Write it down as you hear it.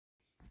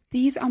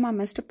These are my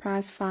Mr.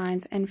 Price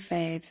finds and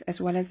faves, as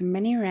well as a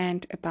mini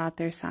rant about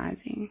their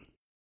sizing.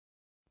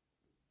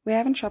 We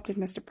haven't shopped at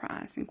Mr.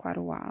 Price in quite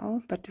a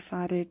while, but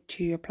decided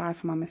to apply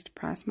for my Mr.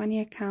 Price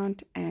money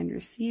account and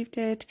received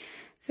it,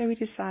 so we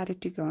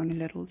decided to go on a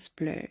little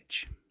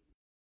splurge.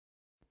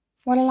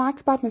 What I like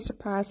about Mr.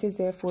 Price is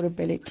their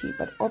affordability,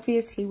 but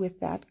obviously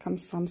with that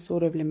comes some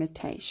sort of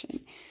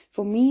limitation.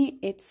 For me,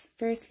 it's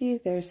firstly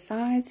their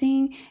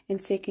sizing and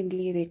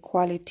secondly their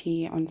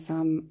quality on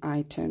some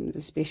items,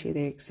 especially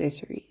their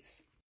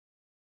accessories.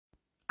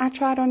 I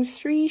tried on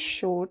 3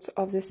 shorts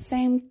of the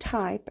same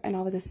type and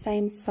of the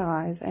same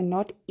size, and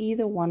not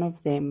either one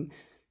of them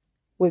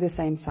were the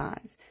same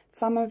size.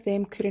 Some of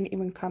them couldn't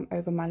even come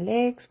over my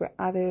legs, where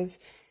others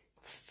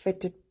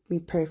fitted me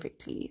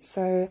perfectly.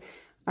 So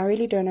I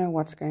really don't know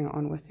what's going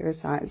on with their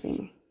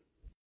sizing.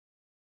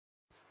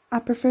 I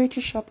prefer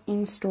to shop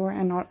in-store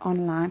and not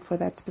online for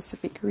that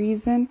specific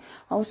reason.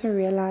 I also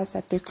realized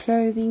that their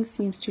clothing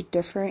seems to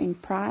differ in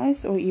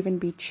price or even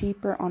be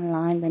cheaper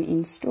online than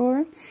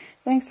in-store.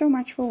 Thanks so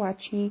much for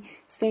watching.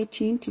 Stay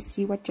tuned to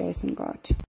see what Jason got.